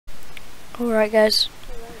Alright guys,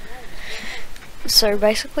 so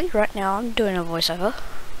basically right now I'm doing a voiceover.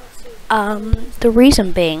 The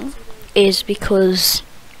reason being is because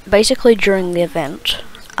basically during the event,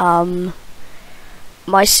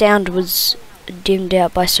 my sound was dimmed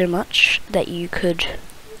out by so much that you could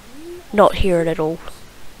not hear it at all.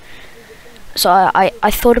 So I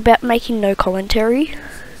thought about making no commentary,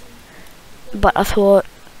 but I thought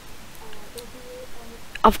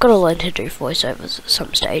I've got to learn to do voiceovers at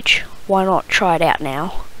some stage. Why not try it out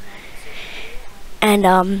now? And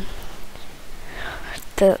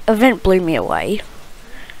the event blew me away,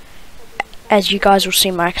 as you guys will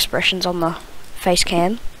see my expressions on the face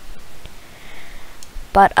cam.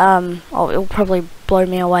 But it'll probably blow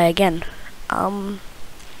me away again.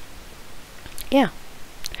 Yeah.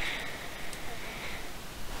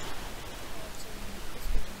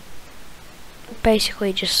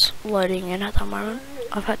 Basically just loading in at the moment.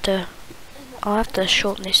 I'll have to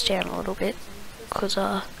shorten this down a little bit because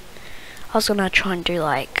I was gonna try and do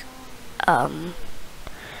like the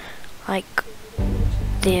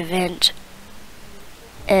event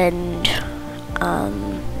and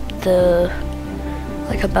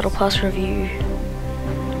a battle pass review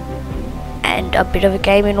and a bit of a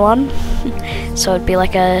game in one. So it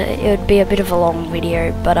would be a bit of a long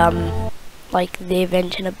video, but like the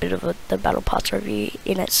event and a bit of the battle pass review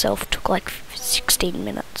in itself took like 16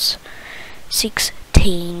 minutes.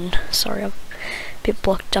 16. Sorry, I'm a bit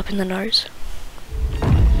blocked up in the nose.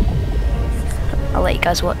 I'll let you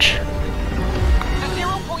guys watch. The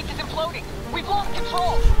 0 point is imploding. We've lost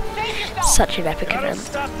control. Save yourself. Such an epic event.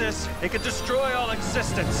 Stop this. It could destroy all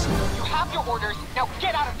existence. You have your orders. Now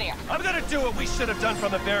get out of there. I'm gonna do what we should have done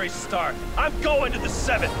from the very start. I'm going to the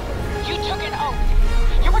 7th. You took an oath.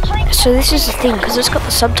 You're betraying. So this is the thing, because it's got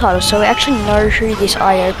the subtitles, so we actually know who this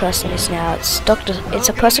IO person is now. It's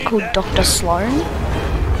a person called Dr. Sloan.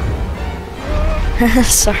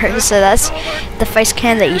 Sorry, so that's the face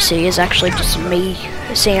cam that you see is actually just me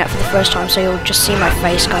seeing it for the first time, so you'll just see my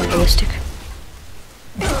face kind of realistic.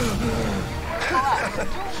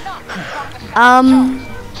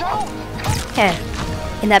 Yeah,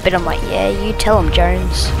 in that bit I'm like, yeah, you tell him,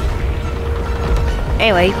 Jones.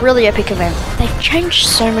 Anyway, really epic event. They've changed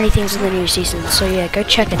so many things in the new season, so yeah, go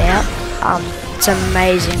check it out. It's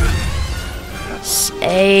amazing.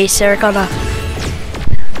 Hey, Sarah Connor.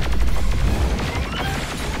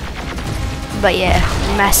 But yeah,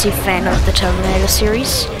 massive fan of the Terminator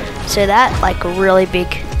series. So that, like, a really big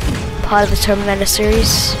part of the Terminator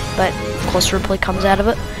series, but of course Ripley comes out of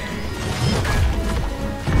it.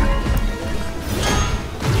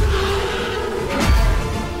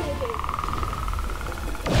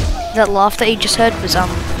 That laugh that you just heard was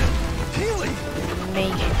me,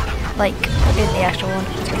 like in the actual one.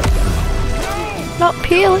 Not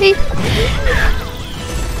Peely.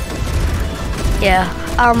 Yeah,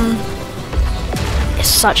 it's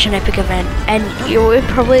such an epic event, and you're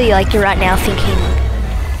probably like you're right now thinking,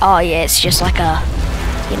 oh yeah, it's just like a,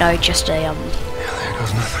 you know, just a there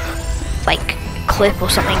goes nothing. like clip or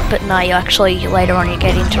something. But no, you actually later on you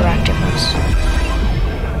get interactive with this.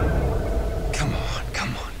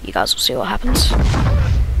 You guys will see what happens.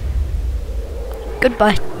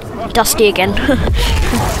 Goodbye. Dusty again.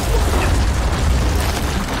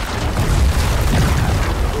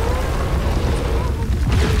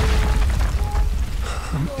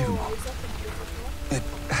 It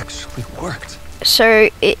actually worked. So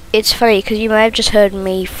it's funny because you may have just heard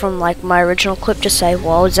me from like my original clip just say,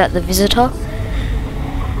 "Well, is that the visitor?"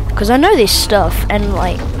 Because I know this stuff, and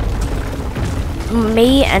like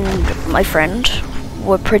me and my friend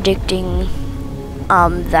were predicting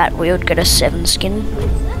that we would get a 7 skin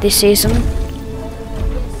this season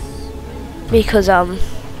because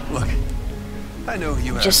look, I know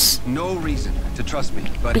you have just no reason to trust me,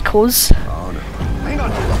 but because oh no. Hang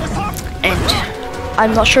on. and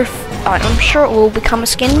I'm not sure if I'm sure it will become a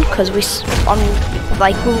skin because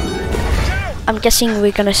I'm guessing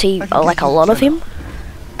we're gonna see like a lot of him.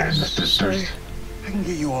 So, I can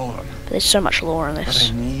get you all of them. there's so much lore in But this.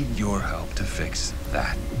 I need your help to fix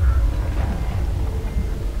that.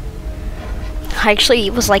 I actually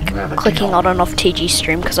was like clicking on and off TG's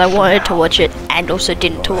stream because I wanted to watch it and also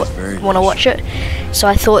didn't want to watch it. So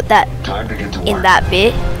I thought that in that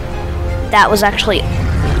bit, that was actually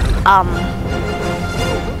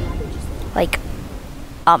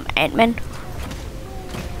Ant-Man.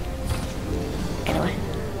 Anyway.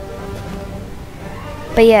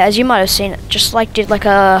 But yeah, as you might have seen, it just like did like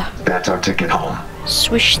a That's our ticket home.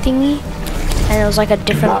 swish thingy, and it was like a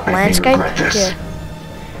different landscape. Yeah.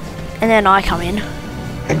 And then I come in.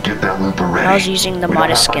 And get that looper ready. I was using the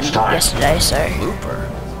Midas skin yesterday, so Looper?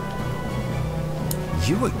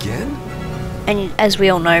 You again? And as we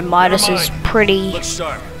all know, Midas is pretty Look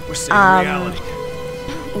sharp. We're seeing reality.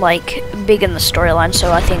 like big in the storyline,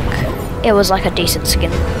 so I think it was like a decent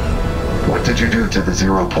skin. What did you do to the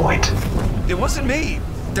 0 point? It wasn't me.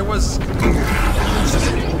 There was.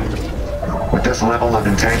 With this level of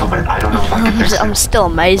entanglement, I don't know if I can fix I'm it. still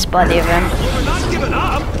amazed by the event. We're not giving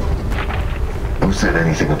up. Who said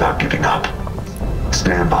anything about giving up?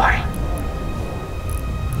 Stand by.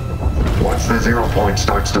 Once the 0 point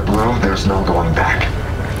starts to bloom, there's no going back.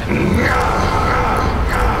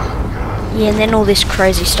 Yeah, and then all this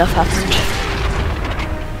crazy stuff happened.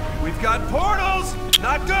 We've got portals.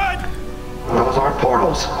 Not good. Those aren't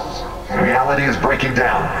portals. Reality is breaking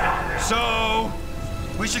down. So,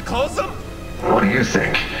 we should close them? What do you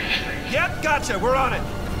think? Yep, gotcha. We're on it.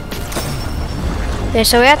 Yeah,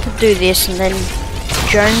 so we had to do this, and then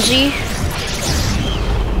Jonesy,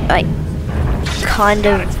 like, kind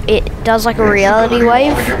of, it does like a reality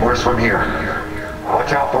wave, It get worse from here.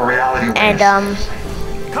 Watch out for reality waves.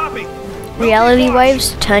 and Copy. reality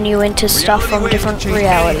waves turn you into stuff from waves different change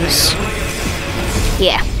realities.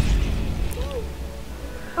 Yeah.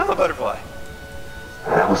 I'm a butterfly.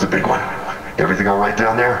 That was a big one. Everything all right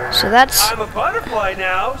down there? So that's, I'm a butterfly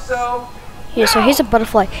now, so. yeah, so here's a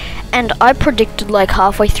butterfly. And I predicted like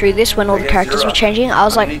halfway through this when all the characters were changing, I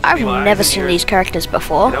was like, I've never seen these characters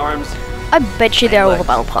before. Arms. I bet you they're all the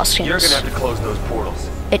Battle Pass You're skins. gonna have to close those portals.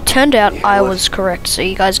 It turned out I was correct, so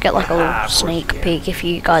you guys get like a little sneak peek if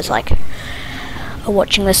you guys like are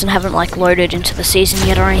watching this and haven't like loaded into the season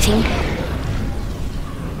yet or anything.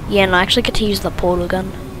 Yeah, and I actually get to use the portal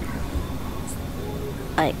gun.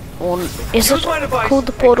 Is it called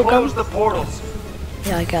the portal gun? Close the portals.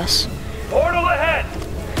 Yeah, I guess. Portal ahead.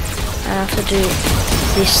 I have to do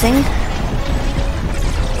this thing.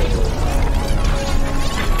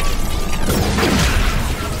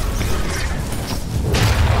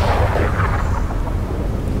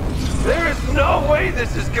 There is no way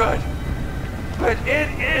this is good, but it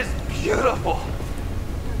is beautiful.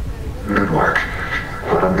 Good work.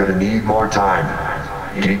 But I'm gonna need more time.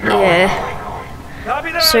 Keep going. Yeah.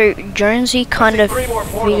 Copy that. So Jonesy kind of Three more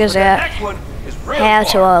portals, figures but the out next one is real how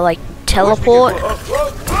to far. like teleport.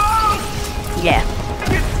 Whoa! Yeah.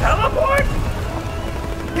 You can teleport?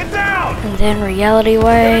 Get down! And then reality We need to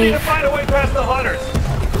wave, find a way past the hunters.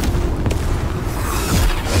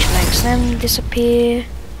 which makes them disappear.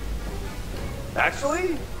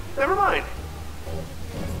 Actually, never mind.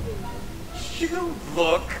 You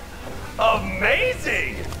look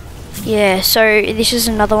amazing. Yeah, so this is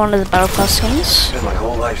another one of the Battle Pass skins. Spent my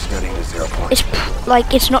whole life studying the 0 point. It's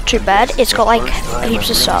like, it's not too bad. It's got like heaps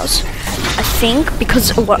of stars. I think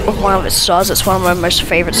because of one of its stars, it's one of my most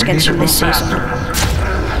favorite skins from this season.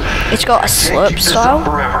 It's got a slurp style.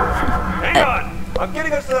 Forever. Hang on. I'm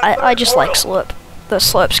getting us to that I third just like portal. the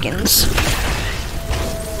slurp skins.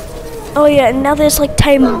 Oh yeah, and now there's like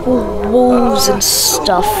tameable wolves and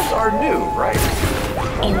stuff Are new, right?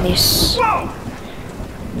 in this. Whoa!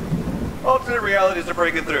 Alternate realities are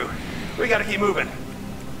breaking through. We gotta keep moving.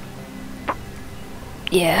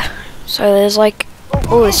 Yeah, so there's like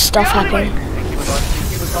all this stuff happening.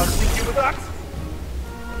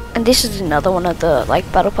 And this is another one of the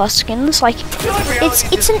like Battle Pass skins. Like,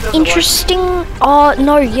 it's an interesting. Oh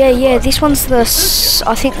no, yeah. This one's the.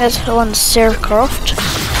 I think that's the one Sarah Croft.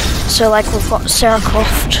 So like we've got Sarah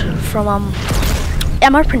Croft from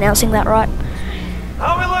Am I pronouncing that right?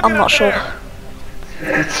 I'm not sure.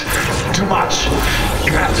 It's too much.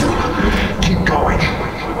 You have to keep going.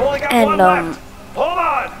 And Hold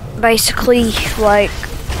on. basically like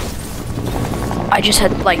I just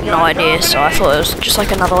had like no idea, so I thought it was just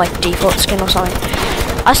like another like default skin or something.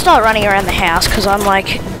 I start running around the house because I'm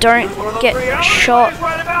like, don't get shot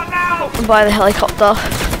Right about now. by the helicopter.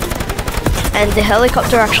 And the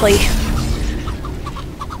helicopter actually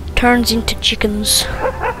turns into chickens.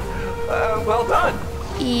 Well done.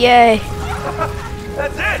 Yay.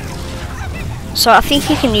 That's it. So I think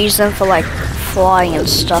you can use them for like flying and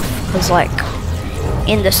stuff, because like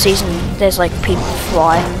in the season there's like people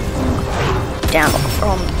flying down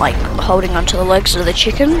from like holding onto the legs of the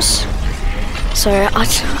chickens. So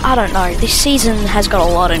I don't know, this season has got a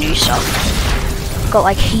lot of new stuff. Got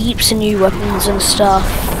like heaps of new weapons and stuff.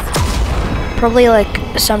 Probably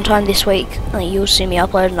like sometime this week you'll see me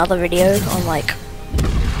upload another video on like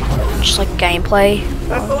just like gameplay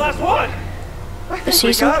That's the last one. I the think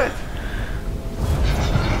season. We got it.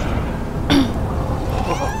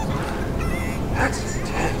 That's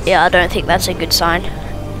intense. Yeah, I don't think that's a good sign.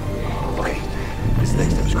 Okay, this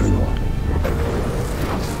next step is critical.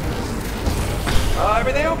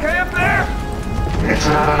 Everything okay up there? It's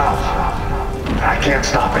not enough. I can't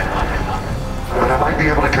stop it. but I might be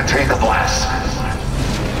able to contain the blast.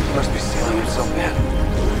 Must be sealing himself in.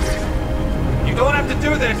 You don't have to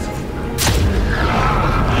do this.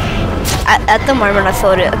 At the moment, I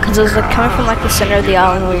thought it, because it was like coming from like the center of the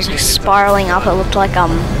island, it was like spiraling up. It looked like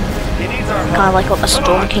He needs our kind of like what the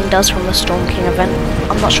Storm King does from the Storm King event.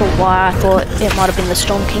 I'm not sure why I thought it might have been the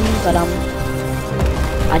Storm King, but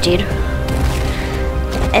I did.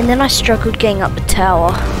 And then I struggled getting up the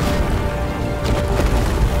tower.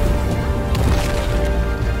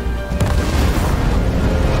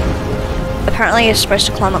 Apparently you're supposed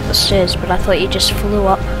to climb up the stairs, but I thought you just flew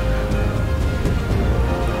up.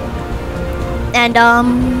 And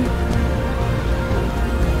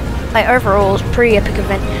like overall, it was a pretty epic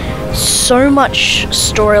event. So much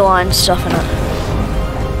storyline stuff in it.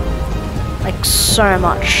 Like so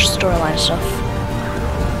much storyline stuff.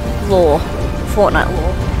 Lore. Fortnite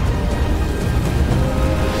lore.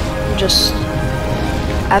 Just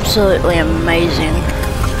absolutely amazing.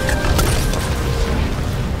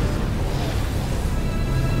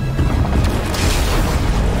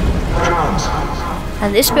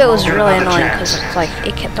 And this bit was really annoying because like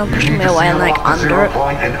it kept on pushing me away and like under it,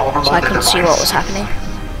 so I couldn't see what was happening.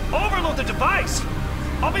 overload the device.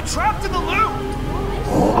 I'll be trapped in the loop.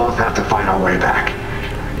 We'll both have to find our way back.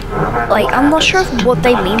 Like I'm not sure of what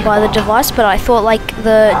they mean by the device, but I thought like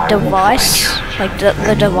the device, like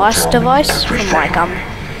the device from like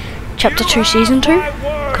chapter 2 season 2,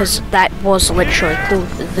 because that was literally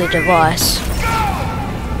the device.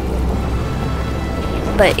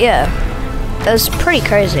 But yeah, it was pretty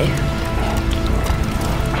crazy.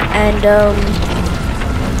 And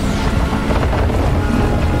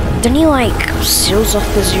then he like seals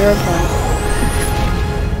off the 0 point.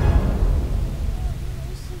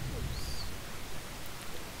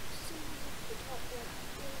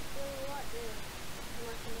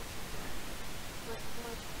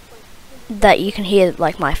 That you can hear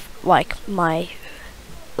like my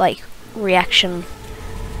reaction,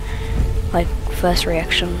 like first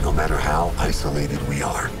reaction. No matter how isolated we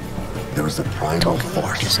are, there is a primal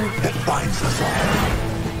force that binds us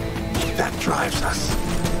all. That drives us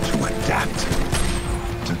to adapt,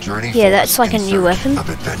 to journey. Yeah, that's like a new weapon. Of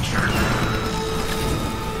adventure.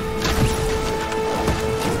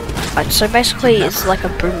 Like, so basically, it's like a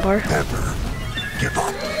boom bow. Never give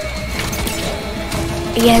up.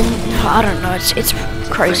 Yeah, I don't know. It's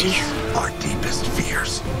crazy. Face our deepest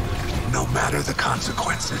fears, no matter the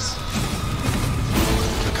consequences.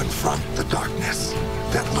 To confront the darkness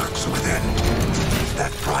that lurks within.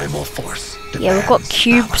 That primal force. Yeah, we've got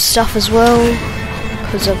cube stuff as well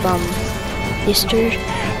because of this dude.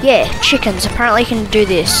 Yeah, chickens apparently can do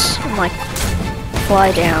this and like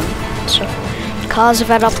fly down. So cars have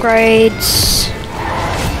had upgrades.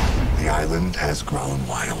 The island has grown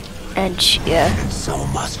wild. And yeah, And so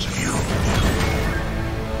must you.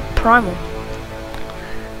 primal.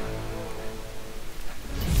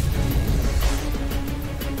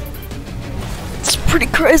 It's pretty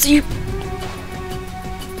crazy.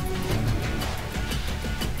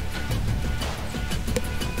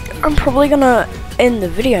 I'm probably gonna end the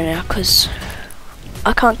video now because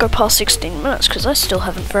I can't go past 16 minutes because I still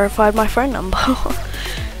haven't verified my phone number.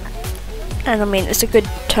 And I mean, it's a good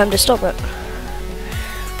time to stop it.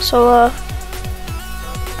 So,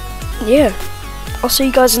 yeah. I'll see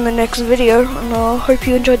you guys in the next video, and I hope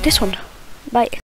you enjoyed this one. Bye.